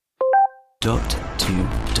Dot to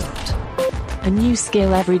dot. A new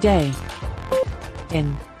skill every day.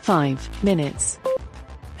 In 5 minutes.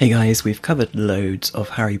 Hey guys, we've covered loads of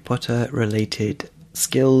Harry Potter related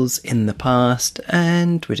skills in the past,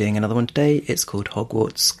 and we're doing another one today. It's called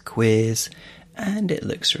Hogwarts Quiz, and it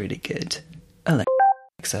looks really good.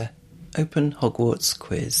 Alexa, open Hogwarts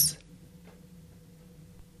Quiz.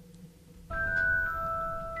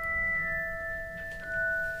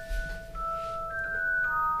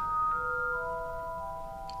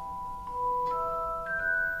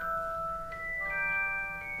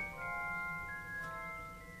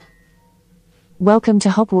 Welcome to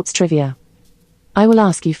Hogwarts Trivia. I will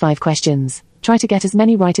ask you 5 questions. Try to get as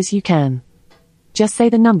many right as you can. Just say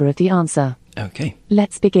the number of the answer. Okay.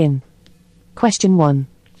 Let's begin. Question 1.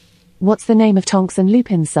 What's the name of Tonks and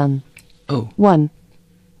Lupin's son? 1.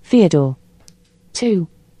 Theodore. 2.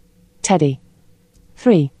 Teddy.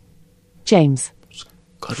 3. James.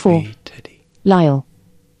 Gotta 4. be Teddy. Lyle.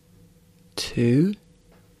 2,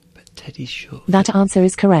 but Teddy's short. That answer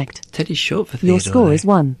is correct. Teddy's short for Theodore. Your score is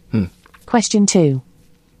 1. Question 2.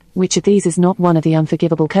 Which of these is not one of the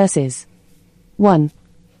unforgivable curses? 1.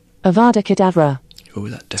 Avada Kedavra. Oh,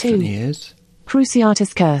 that definitely 2. is.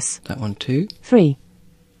 Cruciatus Curse. That one too. 3.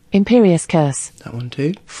 Imperious Curse. That one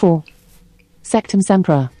too. 4. Sectum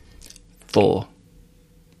Sempra. 4.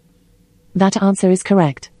 That answer is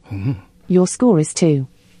correct. Your score is 2.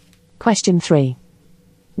 Question 3.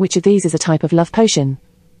 Which of these is a type of love potion?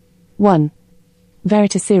 1.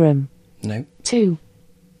 Veritaserum. No, 2.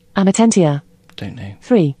 Amitentia. don't know.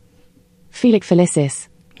 3. Felix Felicis.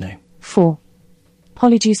 No. 4.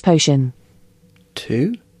 Polyjuice Potion.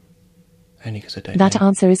 2? Only because I don't That know.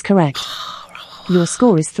 answer is correct. Your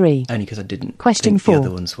score is 3. Only because I didn't Question think 4. the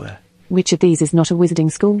other ones were. Which of these is not a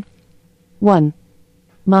wizarding school? 1.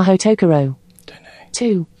 Maho Tokoro. Don't know.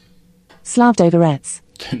 2. Slavdoverets.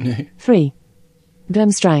 Don't know. 3.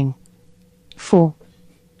 Durmstrang. 4.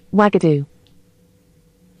 Wagadoo.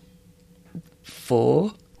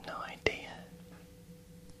 4? No idea.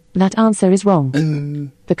 That answer is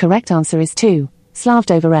wrong. The correct answer is 2.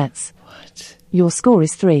 Slavdoverets. What? Your score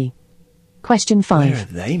is 3. Question Where 5. are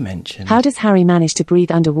they mentioned? How does Harry manage to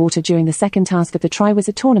breathe underwater during the second task of the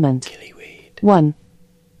Triwizard Tournament? Gillyweed. 1.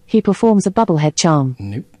 He performs a bubblehead charm.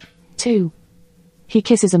 Nope. 2. He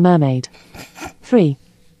kisses a mermaid. 3.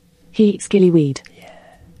 He eats gillyweed.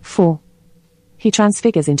 4. He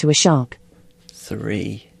transfigures into a shark.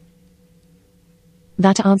 3.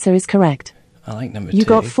 That answer is correct. I like number 2. You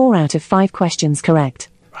got 4 out of 5 questions correct.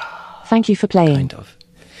 Thank you for playing. Kind of.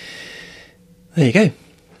 There you go.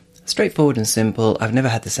 Straightforward and simple. I've never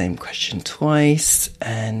had the same question twice,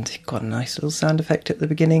 and got a nice little sound effect at the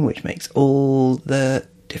beginning, which makes all the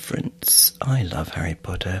difference. I love Harry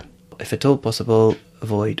Potter. If at all possible,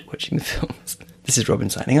 avoid watching the films. This is Robin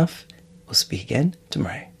signing off. We'll speak again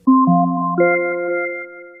tomorrow.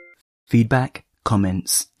 Feedback,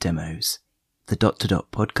 comments, demos. The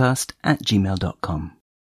podcast@gmail.com.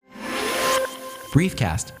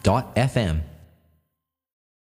 Briefcast.fm